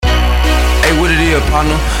what it is,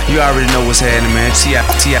 partner? You already know what's happening, man. TIP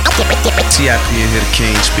in here, the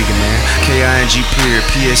king speaking, man. KING period,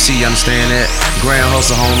 PSC, you understand that? Grand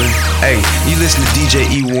hustle, homie. Hey, you listen to DJ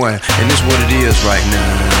E1, and this what it is right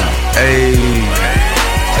now. Hey,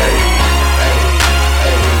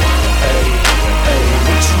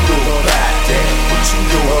 what you do about that? What you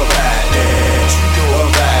do about that? What you do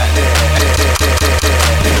about that?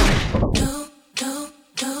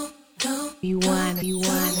 You want.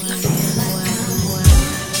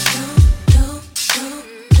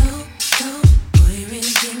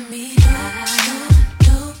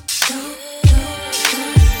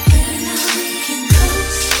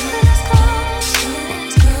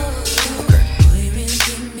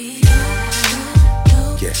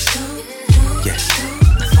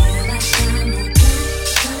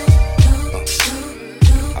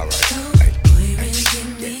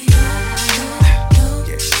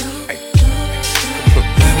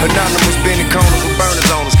 Anonymous bending corners with burners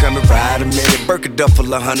on us coming right a minute. Burk a duffel,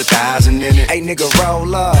 100,000 in it. Hey nigga,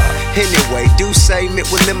 roll up. Anyway, do say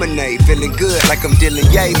mint with lemonade. Feeling good like I'm dealing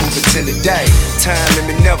yay, moving to the day. Time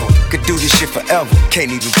limit never, could do this shit forever. Can't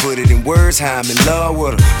even put it in words how I'm in love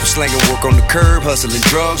with her. From slanging work on the curb, hustling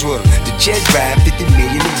drugs with her. The jet ride 50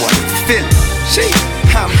 million and one for feeling. Shit,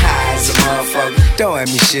 I'm high as a motherfucker. Don't have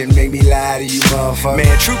me shit, make me lie to you motherfucker.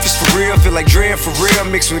 Man, truth is for real, feel like Dre for real.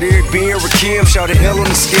 Mixed with Eric B and Rakim, shout the hell on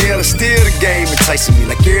the scale. It's still the game enticing me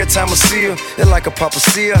like every time I see her. It's like a papa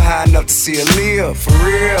seal, high enough to see her live, for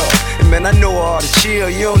real. And man, I know all the chill,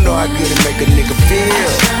 you don't know how good it make a nigga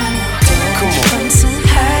feel. Come on. I'm so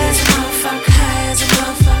high as a motherfucker, high as a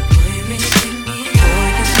motherfucker.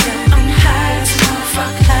 I'm high as a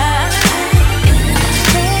motherfucker,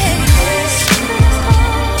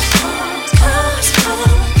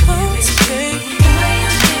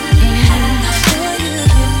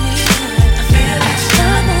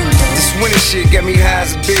 Winning shit got me high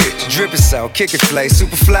as a bitch. Drippin' salt, kickin' flay,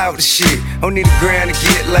 super fly with the shit. Don't need a grand to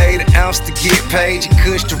get laid, an ounce to get paid. You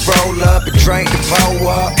kush to roll up, a drink to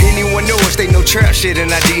blow up. Anyone know us, they know trap shit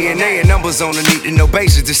in our DNA. And numbers on the need to know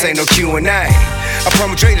basis, this ain't no Q&A. I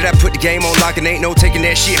promise Dre that I put the game on lock and ain't no taking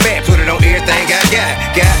that shit back. Put it on everything I got,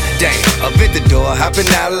 god damn. Up at the door, hopping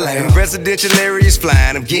out of lane. Residential areas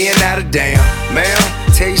flying, I'm getting out of damn. Ma'am,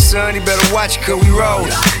 tell your son he better watch it cause we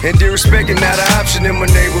rollin'. And disrespecting not an option in my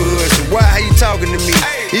neighborhood. So why are you talking to me?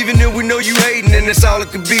 Even if we know you hating, then that's all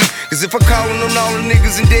it could be. Cause if I callin' on all the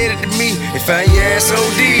niggas indebted to me, and find your ass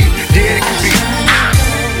OD, dead it could be.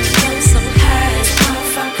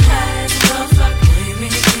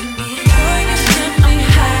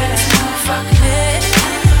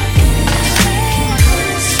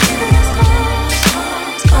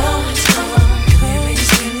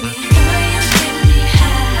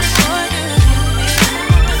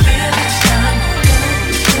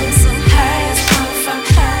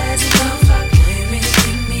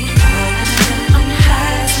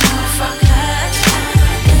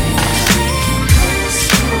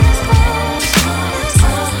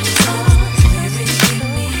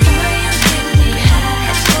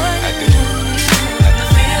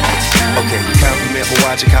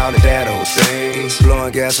 Watch it, call it that old thing.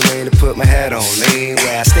 Blowing gasoline to put my hat on. Lean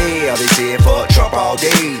where I stay, all they said fuck Trump all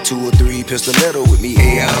day. 2 or 3 pistol little with me,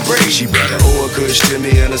 hey, I'm brave. She better owe a kush to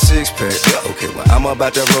me in a 6-pack. Okay, well, I'm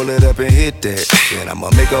about to roll it up and hit that. Then I'ma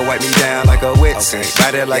make her wipe me down like a wet sink.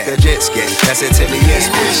 Ride it like a jet ski. Pass it to me, yes,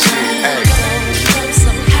 bitch. Hey.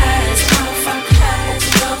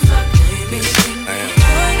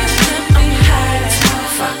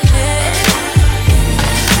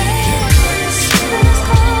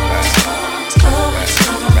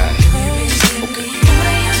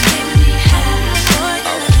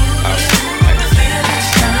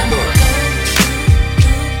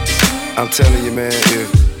 I'm telling you, man,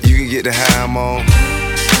 if you can get the high I'm on,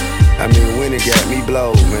 I mean, when it got me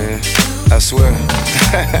blowed, man, I swear.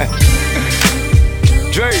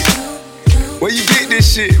 Drake, where you get this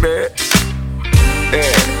shit, man?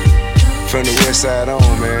 Yeah, from the west side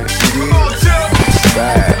on, man. You dig?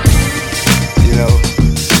 Right. You know,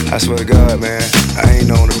 I swear to God, man, I ain't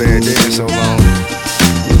known a bad day in so long.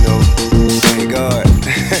 You know, thank God.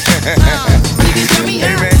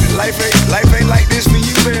 Hey, man, life ain't like this for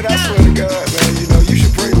you, man. I swear to God, man. You know, you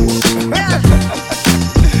should pray more.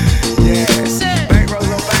 Yeah. Bankrolls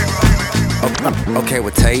on bankroll. Okay,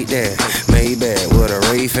 well, take that. Maybach with a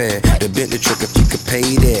Wraith at. The Bentley truck if you could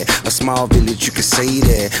pay that. A small village, you could say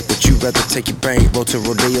that. But you rather take your bankroll to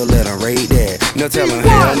Rodeo, let them raid that. No telling,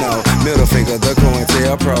 hell no. Middle finger, the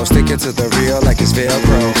COINTELPRO. Sticking to the real like it's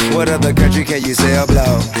Velcro. What other country can you sell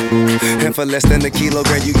blow? And for less than a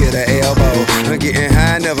kilogram, you get an elbow. I'm getting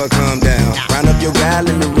high, never come down. Round up your guy,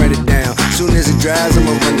 let me run it down. Soon as it dries,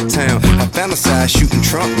 I'ma run to town. I fantasize shooting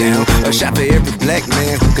Trump down. A shot for every black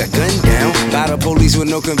man who got gunned down. By the police with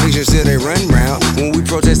no conviction, still they run round. When we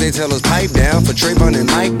protest, they tell us pipe down. For Trayvon and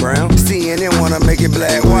Mike Brown. CNN wanna make it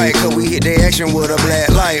black white, cause we hit their action with a black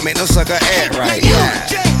light. Make no sucker act right. Yeah.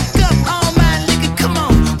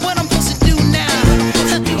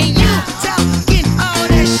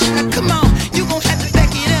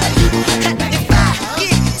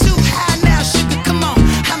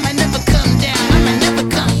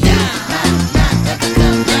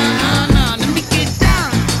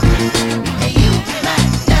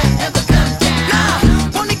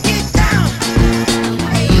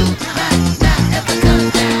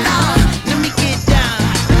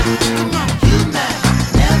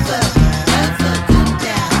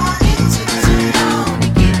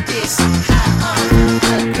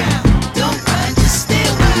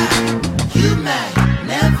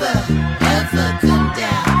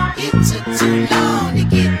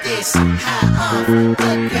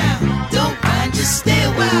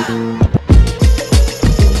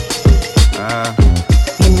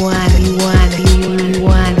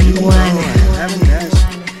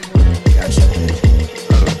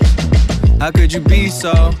 How could you be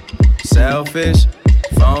so selfish,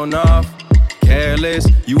 phone off, careless?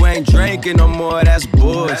 You ain't drinking no more, that's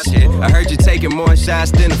bullshit. I heard you taking more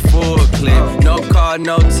shots than a full clip. No call,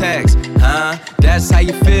 no text, huh? That's how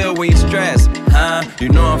you feel when you stressed, huh? You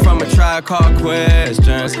know I'm from a tribe called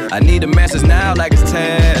Questions. I need a message now like it's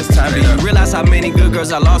test time. Do you realize how many good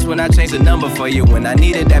girls I lost when I changed the number for you? When I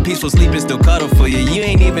needed that peaceful sleep and still cuddle for you. You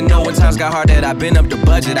ain't even know when times got hard that I been up the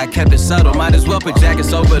budget. I kept it subtle, might as well put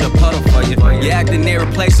jackets over the puddle for you. You acting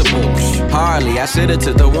irreplaceable, hardly. I should've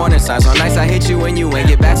took the warning signs. On nights I hit you and you ain't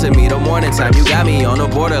get back to me the morning time. You got me on the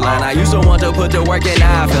borderline. I used to want to put the work in,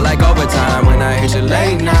 now I feel like overtime. When I hit you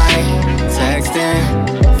late night,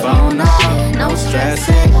 texting, phone off, no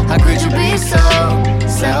stressing. How could you be so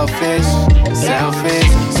selfish, selfish,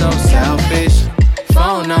 so selfish?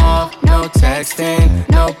 Phone off, no texting,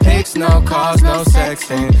 no pics, no calls, no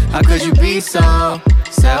sexting. How could you be so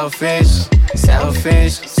selfish,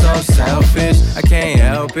 selfish, so selfish? I can't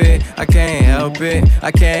help it, I can't help it,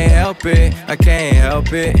 I can't help it, I can't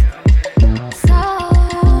help it.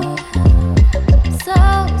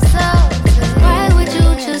 Why would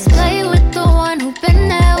you just play with the one who been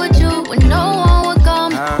there with you when no one would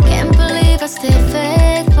come? Can't believe I stayed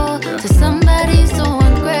faithful to somebody so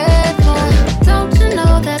ungrateful. Don't you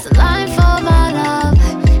know there's a line for my love?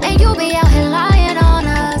 And you be out here lying on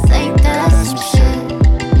us. Ain't that some shit?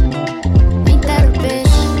 Ain't that a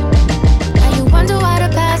bitch? Now you wonder why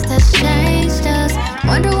the past has changed us.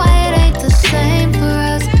 Wonder why it ain't the same for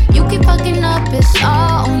us. You keep fucking up, it's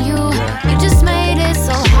all on you. You just made it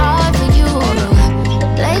so hard for you.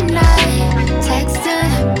 Late night, texting,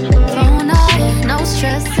 phone off, no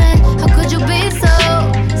stressing. How could you be so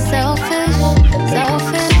selfish,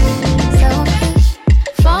 selfish, selfish?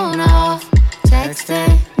 Phone off,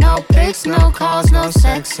 texting, no pics, no calls, no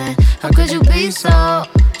sexing. How could you be so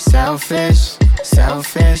selfish,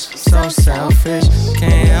 selfish, so selfish?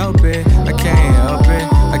 Can't help it, I can't help it,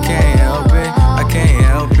 I can't help it, I can't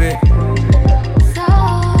help it.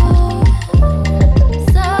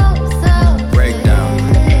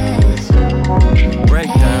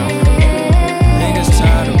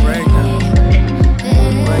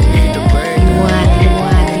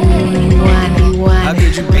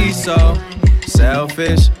 So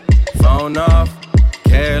selfish, phone off,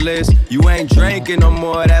 careless. You ain't drinking no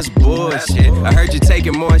more, that's bullshit. I heard you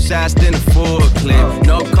taking more shots than a full clip.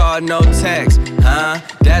 No call, no text, huh?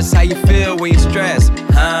 That's how you feel when you stressed,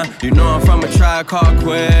 huh? You know I'm from a tribe called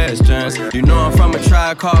Questions. You know I'm from a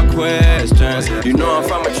tribe called Questions. You know I'm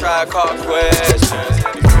from a tribe called Questions.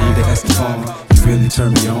 Juanita Estefan, you really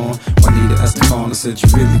turn me on. Juanita Estefan, I said you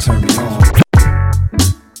really turn me on.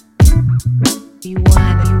 You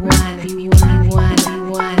want, you want, you want, you want, you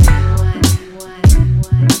want.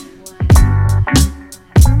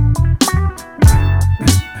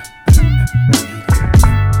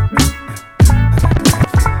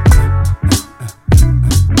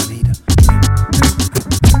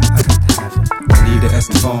 Juanita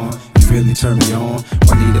Estefan, you really turn me on.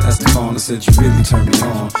 Juanita Estefan, I said you really turn me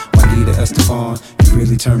on. Juanita Estefan, you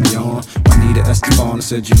really turn me on. Juanita Estefan, I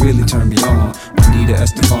said you really turn me on. Juanita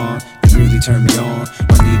Estefan, you really turn me on.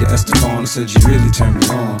 Juanita Estefan, I said you really turn me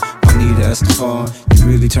on. Juanita Estefan, you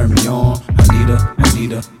really turn me on. Juanita,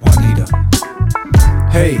 Juanita, Juanita.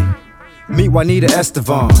 Hey, Meet Juanita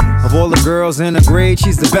Estevan. Of all the girls in her grade,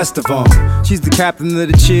 she's the best of them. She's the captain of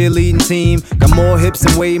the cheerleading team. Got more hips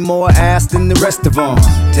and way more ass than the rest of them.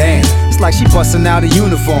 Damn, it's like she busting out a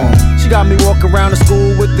uniform. She got me walk around the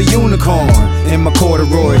school with the unicorn in my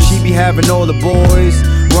corduroys. She be having all the boys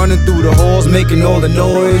running through the halls, making all the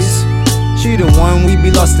noise. She the one we be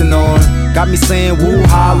lusting on. Got me saying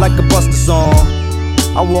woo-ha like a Buster song.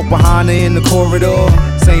 I walk behind her in the corridor,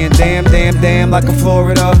 saying damn, damn, damn like a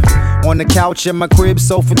Florida. On the couch at my crib,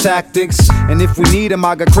 sofa tactics. And if we need them,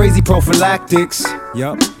 I got crazy prophylactics.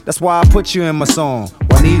 Yup, that's why I put you in my song.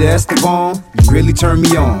 Juanita Estevan, you really turn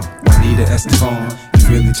me on. Juanita Estevan, you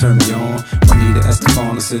really turn me on. Juanita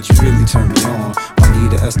Estevan, I said you really turn me on.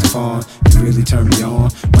 Juanita Estevan, you really turn me on.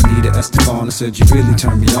 Juanita Estevan, I said you really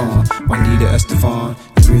turn me on. Juanita Estevan,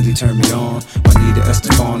 you really turn me on. Juanita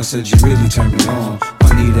Estevan, I said you really turn me on.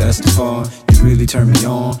 Juanita Estevan, you really turn me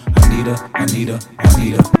on. Juanita, Juanita,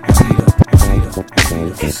 Juanita, Juanita, Juanita,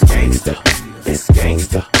 Juanita. It's gangsta, it's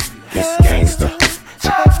gangsta, it's gangsta.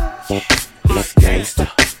 It's gangsta,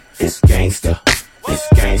 it's gangsta, it's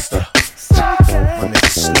gangsta.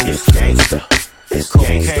 It's gangsta, it's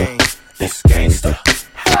gangsta, it's gangsta.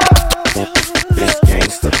 It's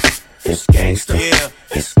gangsta, it's gangsta, yeah.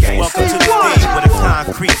 It's gangsta. Welcome to the day where the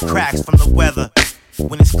concrete cracks from the weather.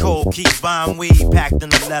 When it's cold, keep buying weed packed in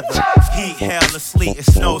the leather. Heat, hell, or sleet,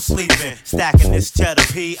 it's no sleeping. Stacking this cheddar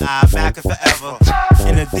P.I. back it forever.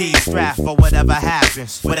 In a D-strap for whatever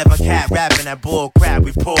happens. Whatever cat rapping that bull crap,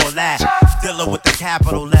 we pull that. Dilla with the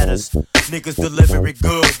capital letters. Niggas deliver it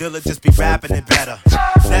good, Dilla just be rapping it better.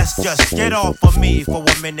 Let's just get off of me for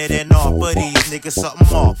a minute and off of these niggas something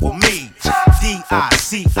off for me.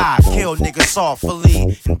 D-I-C-I, kill niggas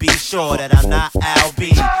softly. And be sure that I'm not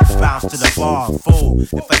L.B. Bounce to the bar, fool.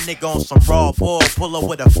 If a nigga on some raw bull, pull up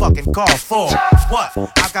with a fucking car for what?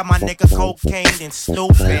 I got my nigga cocaine and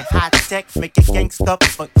Snoop and high tech, make it gangsta,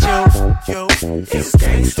 but you. It's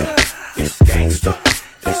gangsta, it's gangsta,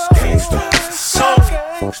 it's gangsta. So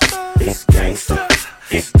it's gangsta,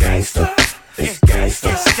 it's gangsta, it's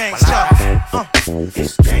gangsta. It's gangsta,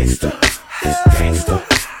 it's gangsta, it's gangsta,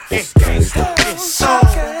 it's gangsta. It's so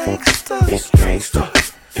It's gangsta,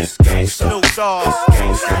 it's gangsta. Snoop Dogg.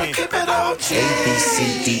 A, B, C,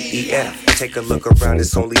 D, E, F. Take a look around,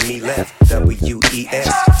 it's only me left.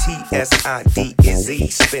 W-E-S, T-S-I-D is E.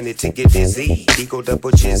 Spin it to get dizzy. Eagle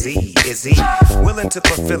double jizzy is E. Willing to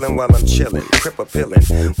fulfillin' while I'm chillin'. Crip a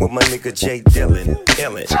pillin' with my nigga J. Dillon.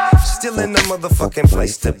 Illin'. Still in the motherfucking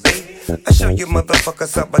place to be. I show you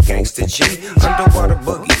motherfuckers up a gangsta G. Underwater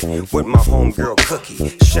boogie with my homegirl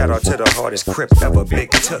Cookie. Shout out to the hardest crip ever, Big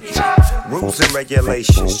Tookie. Rules and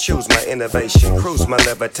regulations, choose my innovation. Cruise my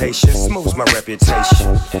levitation, smooths my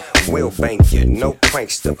reputation. Will bank you, no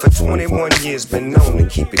prankster. For 21 years been known to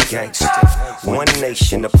keep it gangster. One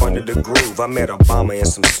nation up under the groove. I met Obama in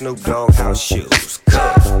some Snoop Dogg house shoes.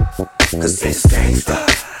 Cause it's gangsta,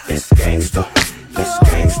 It's gangsta, it's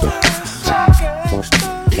gangsta.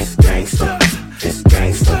 It's gangsta, it's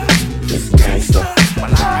gangsta, it's gangsta.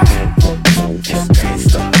 It's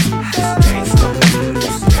gangsta, it's gangsta,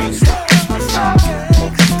 it's gangsta.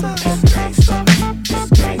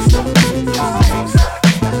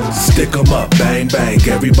 Stick 'em up, bang bang,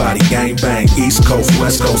 everybody gang bang. East Coast,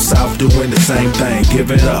 West Coast, South doing the same thing. Give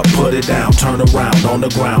it up, put it down, turn around on the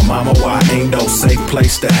ground. Mama, why ain't no safe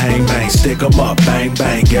place to hang bang? Stick 'em up, bang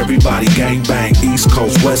bang, everybody gang bang. East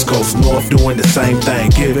Coast, West Coast, North doing the same thing.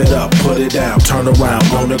 Give it up, put it down, turn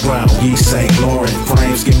around on the ground. East St. Laurent,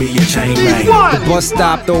 Frames, give me your chain bang. The bus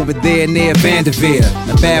stopped over there near Vanderveer.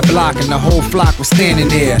 A bad block and the whole flock was standing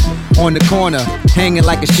there. On the corner, hanging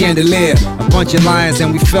like a chandelier. A bunch of lions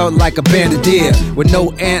and we felt like a band of deer. With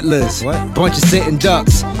no antlers, bunch of sitting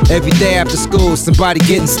ducks. Every day after school, somebody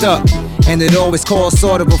getting stuck. And it always caused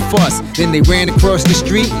sort of a fuss. Then they ran across the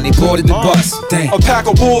street and they boarded the bus. Damn. A pack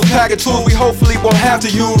of wolves, pack of tools we hopefully won't have to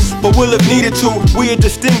use, but we'll if needed to. We a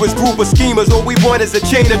distinguished group of schemers, all we want is a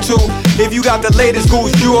chain or two. If you got the latest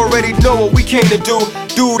goose, you already know what we came to do.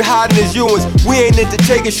 Dude hiding his Ewins, we ain't into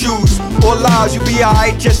taking shoes or lies, you be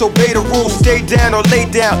alright, just obey the rules. Stay down or lay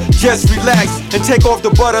down, just relax and take off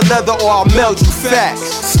the butter leather or I'll melt you fast.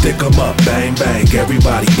 Stick 'em up, bang bang,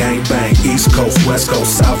 everybody gang bang. East Coast, West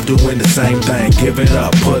Coast, South doing the same thing. Give it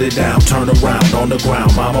up, put it down, turn around on the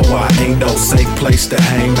ground. Mama, why ain't no safe place to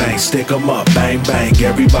hang bang? Stick 'em up, bang bang,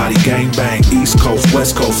 everybody gang bang. East Coast,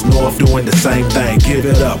 West Coast, North doing the same thing. Give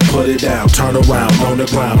it up, put it down, turn around on the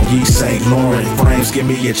ground. East St. Laurent, Frames, give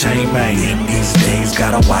me your chain bang. In these days,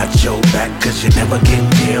 gotta watch your back, cause you never can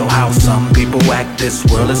tell how some people act. This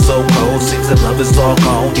world is so cold, seems that love is all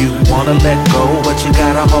gone. You wanna let go, but you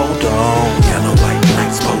gotta hold on. Yellow, white,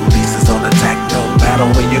 blacks, police is on attack. No battle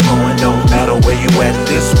when you're going, no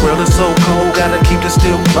is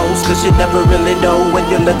still closed, cause you never really know when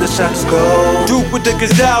you let the shots go. Duke with the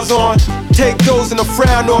gazelles on. Take those and a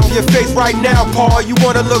frown off your face right now, Paul. You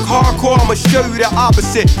wanna look hardcore, I'ma show you the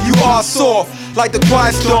opposite. You are soft, like the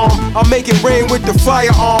quiet storm. I'll make it rain with the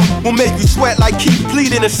firearm. We'll make you sweat like keep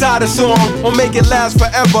bleeding inside a song. We'll make it last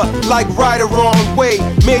forever, like right or wrong. Wait,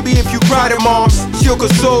 maybe if you cry to moms, she'll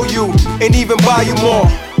console you and even buy you more.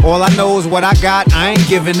 All I know is what I got, I ain't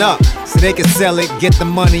giving up. So they can sell it, get the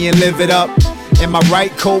money and live it up. In my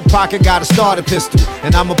right coat pocket got a starter pistol,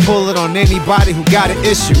 and I'ma pull it on anybody who got an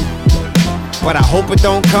issue. But I hope it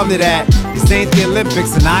don't come to that. This ain't the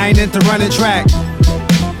Olympics and I ain't into running track.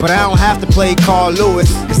 But I don't have to play Carl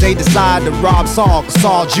Lewis, cause they decide to rob Saul, cause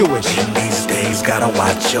Saul Jewish. In these days, gotta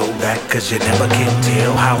watch your back, cause you never can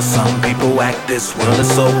tell how some people act. This world is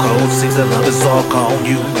so cold, seems that love is all gone.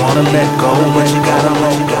 You wanna let go, but you gotta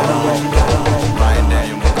hold on. Ryan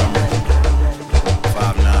Daniel Montgomery,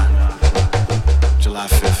 5'9", July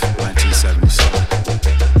 5th, 1977.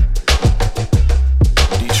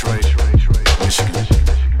 Detroit, Michigan.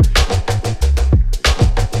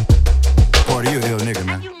 Boy, you a hell nigga,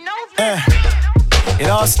 man. It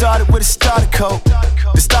all started with a starter coat.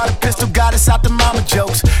 The starter pistol got us out the mama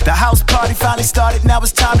jokes. The house party finally started, now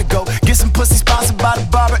it's time to go. Get some pussy sponsored by the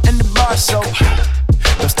barber and the bar show.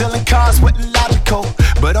 Though stealing cars wasn't logical,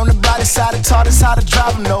 but on the brighter side it taught us how to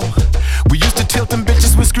drive them, no. We used to tilt them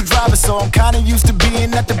bitches with screwdrivers, so I'm kinda used to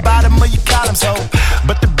being at the bottom of your columns, ho.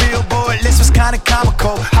 But the Billboard list was kinda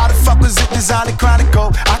comical. How the fuck was it designed to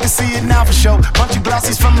chronicle? I can see it now for sure. Bunch of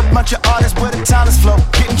glossies from a bunch of artists where the talents flow.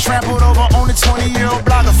 Getting trampled over on the 20-year-old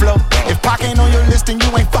blogger flow. If Paak ain't on your list, then you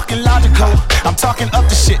ain't fucking logical. I'm talking up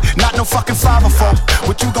the shit, not no fucking 504.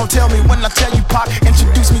 What you gon' tell me when I tell you Paak?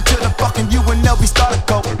 Introduce me to the fucking UNLV starter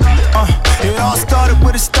coat. It all started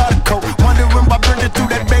with a starter coat. Wondering why Brenda threw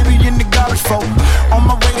that baby in the garbage folk. On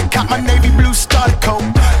my way to cop my navy blue starter coat.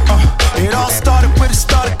 It all started with a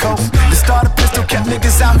starter coat. The starter pistol kept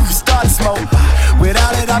niggas out who started smoke.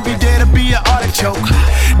 Without it, I'd be dead to be an artichoke.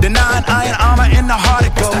 The 9 iron armor in the heart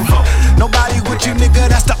of gold. Nobody with you, nigga,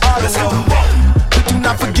 that's the artist. But do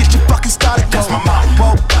not forget your fucking starter coat.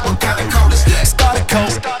 Whoa, what kind of coat is that? Starter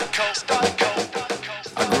coat.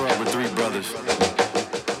 I grew up with 3 brothers.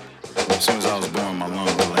 As soon as I was born, my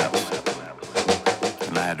lung collapsed,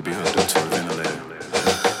 and I had to be hooked up to a ventilator.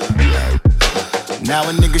 Now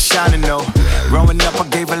a nigga shining though. Growing up, I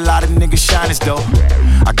gave a lot of niggas shyness though.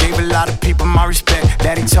 I gave a lot of people my respect.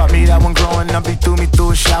 Daddy taught me that when growing up, he threw me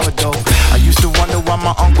through a shower though. I used to wonder why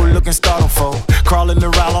my uncle looking startled for. Crawling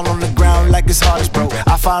around on the ground like his heart is broke.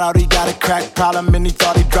 I found out he got a crack problem and he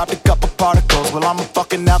thought he dropped a couple particles. Well, I'm a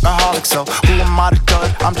fucking alcoholic, so who am I to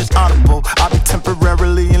judge? I'm just honorable. I be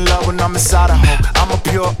temporarily in love when I'm inside a hole. I'm a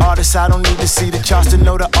pure artist, I don't need to see the charts to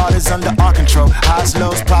know the art is under our control. Highs,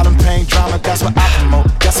 lows, problem, pain, drama, that's what I promote.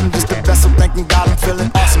 Guess I'm just the best, so thanking God I'm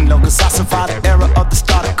feeling awesome though. Cause I survived the era of the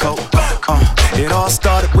starter coat. It all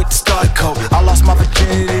started with the starter coat. I lost my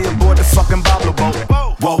virginity aboard the fucking Boblo boat.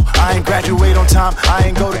 Whoa, I ain't graduate on time, I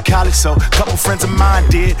ain't go to college, so couple friends of mine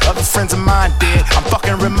did, other friends of mine did. I'm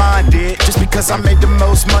fucking reminded, just because I made the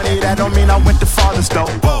most money, that don't mean I went the farthest though.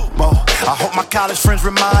 Whoa, I hope my college friends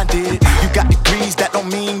reminded, you got degrees, that don't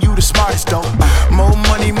mean you the smartest though. More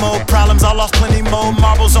money, more problems, I lost plenty more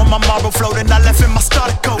marbles on my marble float, and I left in my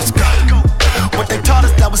starter coat. What they taught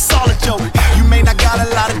us, that was solid joke. You may not got a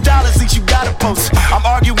lot of dollars, at least you got a post. I'm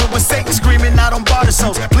arguing with Satan, screaming out on barter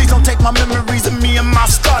souls. Please don't take my memories of me and my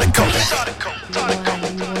starter coat.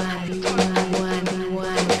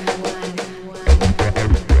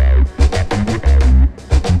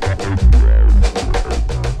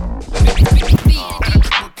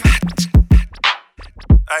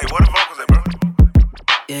 Hey, where the vocals at, bro?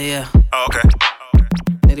 Yeah. Oh, okay.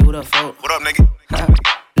 Nigga, what up, folk? What up, nigga?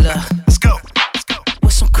 Look. Let's go.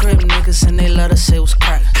 With some crib niggas and they love to say what's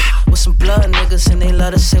crack. With some blood niggas and they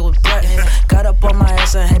love to say what's black. Got up on my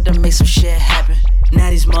ass, I had to make some shit happen. Now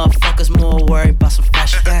these motherfuckers more worried about some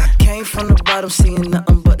fashion. Came from the bottom, seeing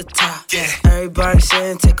nothing but the top. Everybody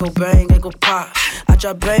saying take Kobang, they go pop. I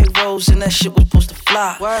dropped bank rolls and that shit was supposed to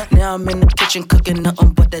fly. Now I'm in the kitchen cooking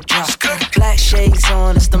nothing but that drop. Black shades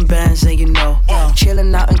on, it's them bands and you know.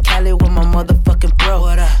 Chilling out in Cali with my motherfucking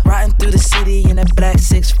bro. Riding through the city in that black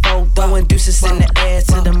 6'4", throwing deuces in the air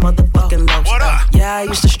to the motherfucking lows. Yeah, I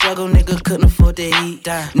used to struggle, nigga, couldn't afford to eat.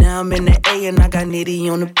 Now I'm in the A and I got nitty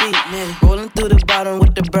on the beat. Rolling through the bottom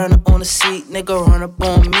with the burner on the seat. Nigga run up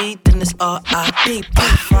on me, then it's R.I.P.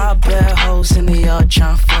 5 bad hoes and they all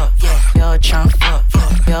tryna fuck. Y'all tryna fuck.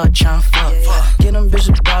 Y'all tryna fuck. Get them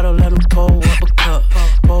bitches a bottle, let them pour up a cup.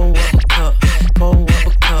 Pour up a cup. Pour up a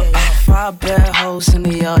cup. 5 bad hoes and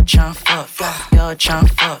they all tryna fuck. Y'all tryna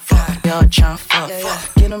fuck. Y'all tryna fuck.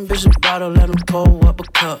 Get them bitches a bottle, let them pull up a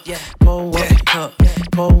cup. Pull up a cup.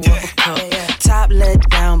 Pull up a cup. Top let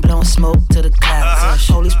down, blowing smoke to the clouds.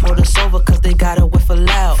 Police pulled us over cause they got a whiff of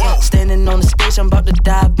loud. Standing on the stage, I'm about to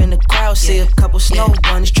dive in the crowd. See a couple snow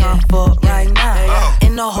bunnies tryna fuck right now.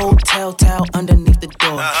 In the hotel, towel underneath the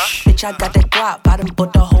door. Bitch, I got that guap, I done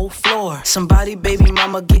bought the whole floor. Somebody, baby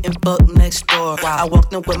mama getting fucked next door. I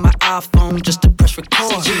walked in with my iPhone just to press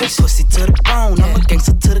record. You a pussy to the bone, I'm a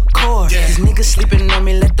gangster to the core. These niggas sleeping on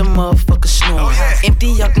me, let the motherfuckers snore.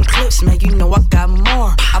 Empty out them clips, man, you know I got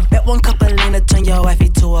more. I bet one cup of lean turn your wifey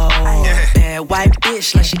to a whore. Bad white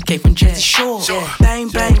bitch like she came from Jersey Shore. Bang,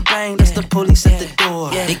 bang, bang, that's the police at the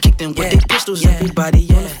door. They kicked in with their pistols, everybody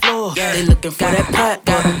on the floor. They looking for that pot,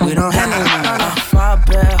 but we don't have no more. 5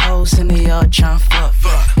 bad hoes and they all tryna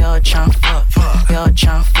fuck. Y'all tryna fuck. Y'all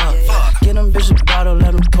tryna fuck. Get them bitches a bottle,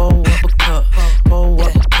 let them pull up a cup. Pull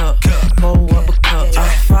up a cup. Pull up a cup.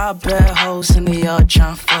 5 bad hoes and they all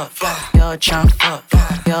tryna fuck. Y'all tryna fuck.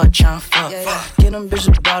 Y'all tryna fuck. Get them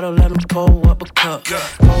bitches a bottle, let them pull up a cup.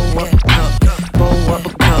 Pull up a cup. Pull up a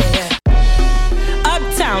cup.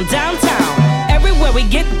 Uptown, downtown, everywhere we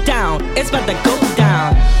get down, it's about to go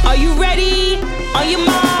down. Are you ready? On your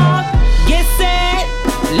mark, get set,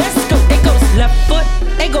 let's go. It goes left foot,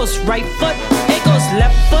 it goes right foot, it goes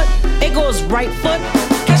left foot, it goes right foot.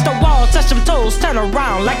 Catch the wall, touch them toes, turn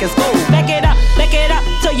around like it's gold. Back it up,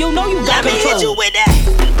 till you know you got control. Let me hit you with that.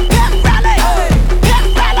 Pep rally, pep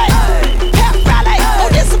rally, pep rally. Oh,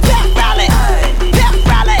 this a pep rally, pep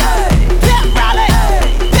rally, pep rally,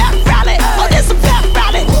 pep rally. Oh, this a pep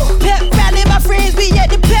rally, pep rally. My friends be at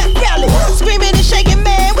the pep rally, screaming and shaking,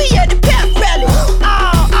 man. We at the pep rally.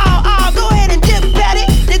 Go ahead and dip at it.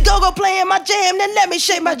 The go-go playing my jam, then let me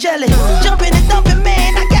shake my jelly. Jumping and thumping,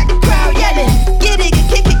 man. I got the crowd yelling. Get it,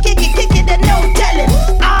 kick it, that no telling.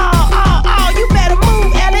 You better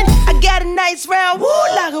move, Ellen. I got a nice round, woo,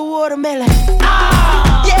 like a watermelon.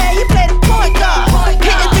 Yeah, you play the point guard.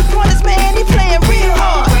 Hitting 3-pointers, man, he playing real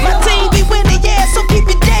hard. My team be winning, yeah, so keep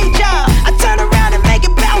your day job. I turn around and make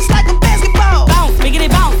it bounce like a basketball. Bounce,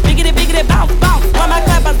 biggity, bounce, biggity, biggity, bounce, bounce. When my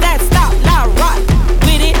clappers that stop, now rock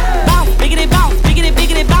with it. Bounce, biggity, bounce, biggity,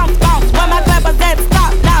 biggity, bounce, bounce. When my clappers that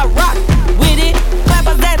stop, now rock with it.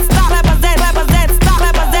 Clappers that stop, clappers that stop, clappers that stop,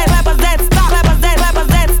 clappers that stop, clappers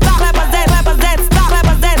that stop, clappers that stop,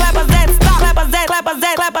 clappers that stop, clappers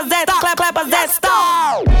that stop, clappers that stop, clappers that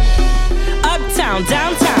stop. Uptown,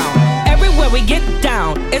 downtown, everywhere we get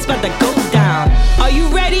down, it's about to go down. Are you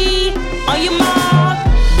ready? On your mark,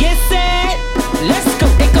 get set, let's go.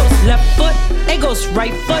 It goes left foot, it goes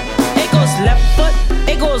right foot, it goes left foot,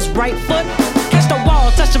 it goes right foot. Catch the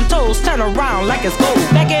wall, touch them toes, turn around like it's gold.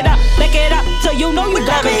 Back it up, till you know you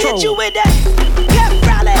got control. Let me hit you with that pep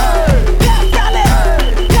rally, pep rally,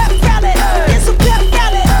 pep rally. It's a pep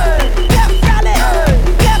rally, pep rally,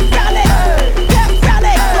 pep rally, pep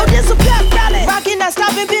rally. Oh, this a pep rally. Rockin', not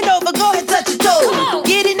stopping, bend over, go ahead, touch your toes.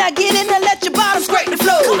 Get it, now let your bottom scrape the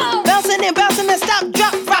floor. Bouncing and stop,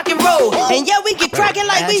 drop, rock and roll. And yeah, we get cracking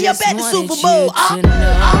like we up at the Super Bowl.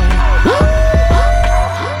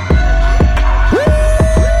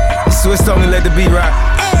 Swiss only let the beat rock.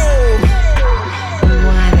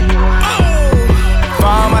 For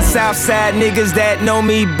all my Southside niggas that know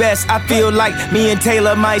me best, I feel like me and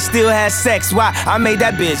Taylor might still have sex. Why? I made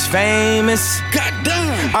that bitch famous.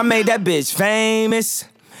 Goddamn. I made that bitch famous.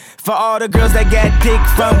 For all the girls that got dick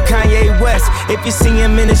from Kanye West, if you see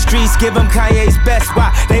him in the streets, give him Kanye's best.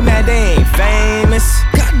 Why? They mad they ain't famous.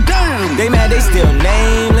 Goddamn. They mad they still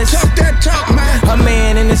nameless. Talk that talk, man. A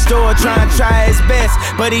man in the store try his best,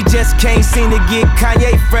 but he just can't seem to get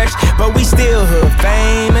Kanye fresh. But we still hood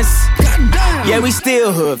famous. Goddamn. Yeah, we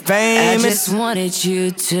still hood famous. I just wanted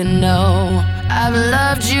you to know I've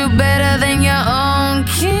loved you better than your own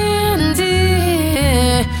candy.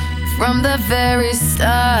 From the very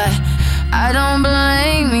start, I don't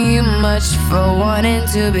blame you much for wanting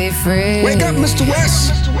to be free. Wake up, Mr. West.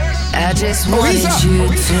 I just wanted you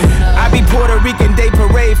to know. I be Puerto Rican Day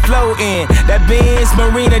Parade floating. That Benz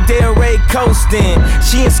Marina Del Rey coasting.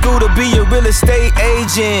 She in school to be a real estate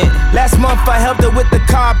agent. Last month I helped her with the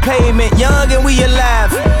car payment. Young and we alive.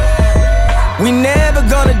 We never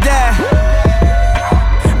gonna die.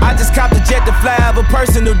 I just copped a jet to fly over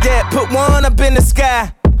personal debt. Put one up in the sky.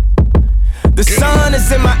 The sun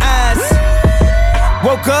is in my eyes.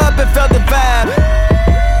 Woke up and felt the vibe.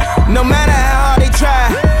 No matter how hard they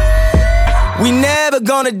try, we never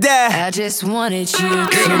gonna die. I just wanted you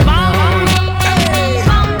to know.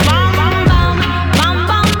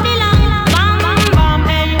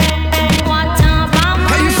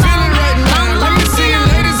 How you feeling right now? Let me see you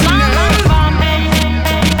ladies in there.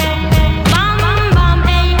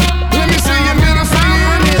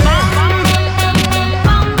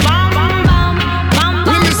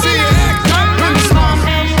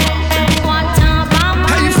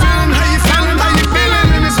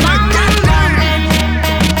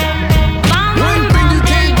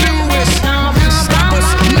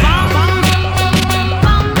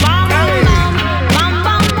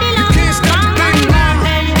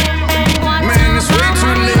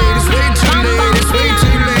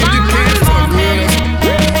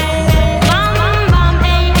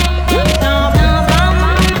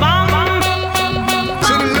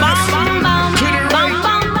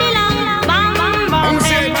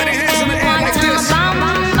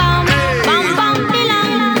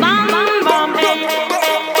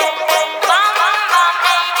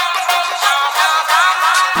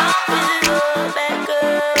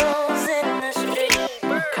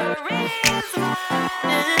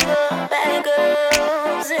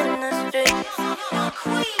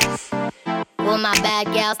 With my bad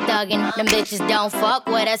gals thuggin', them bitches don't fuck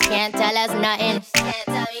with us, can't tell us nothing.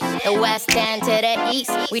 The west end to the east,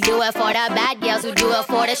 we do it for the bad girls, we do it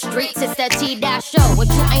for the streets. It's the T-Dash show, what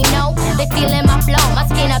you ain't know? They feelin' my flow, my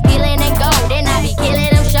skin appealing and gold. Then I be killing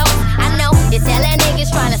them shows. I know, they telling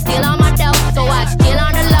niggas tryna steal all my dough, so I chill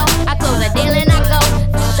on the low. I close a deal and I go,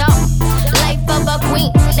 show. Life of a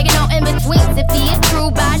queen, nigga no in betweens. If he is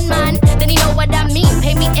true bad man, then he know what I mean.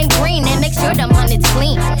 Pay me in green and make sure the money's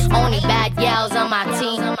clean. Only bad gals on my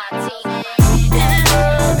team.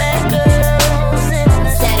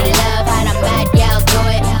 Steady love, how them bad gals do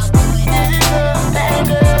it.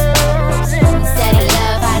 Steady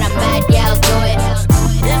love, how them bad gals do it.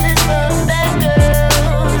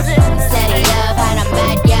 Steady love, how them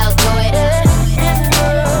bad gals do it.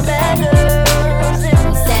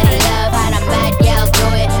 Steady love, how them bad gals do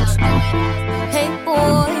it. Hey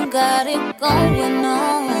boy, got it going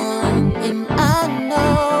on, and I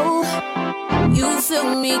know you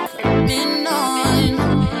feel me coming on.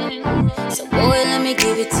 So boy, let me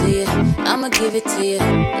give it to you, I'ma give it to you.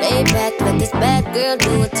 Lay back, let this bad girl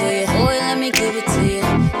do it to you. Boy, let me give it to you,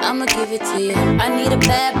 I'ma give it to you. I need a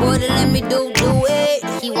bad boy to let me do it.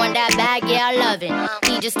 He want that bad girl loving.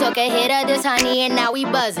 He just took a hit of this honey and now we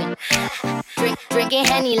buzzing. Drinking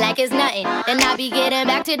Henny like it's nothing. Then I be getting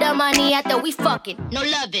back to the money after we fucking. No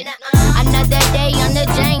loving. Another day on the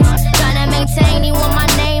Jane, tryna maintain. He want my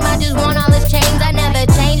name, I just want all his chains. I never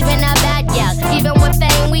change, been a bad gal. Even with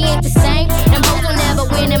fame, we ain't the same. Them hoes will never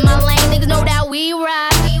win in my lane. Niggas know that we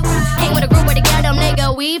ride. Hang with a group where they get them,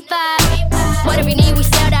 nigga, we fight. Whatever you need, we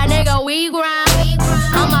sell that, nigga, we grind.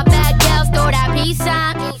 All my bad gals throw that peace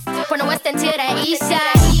sign. From the west end to the east side.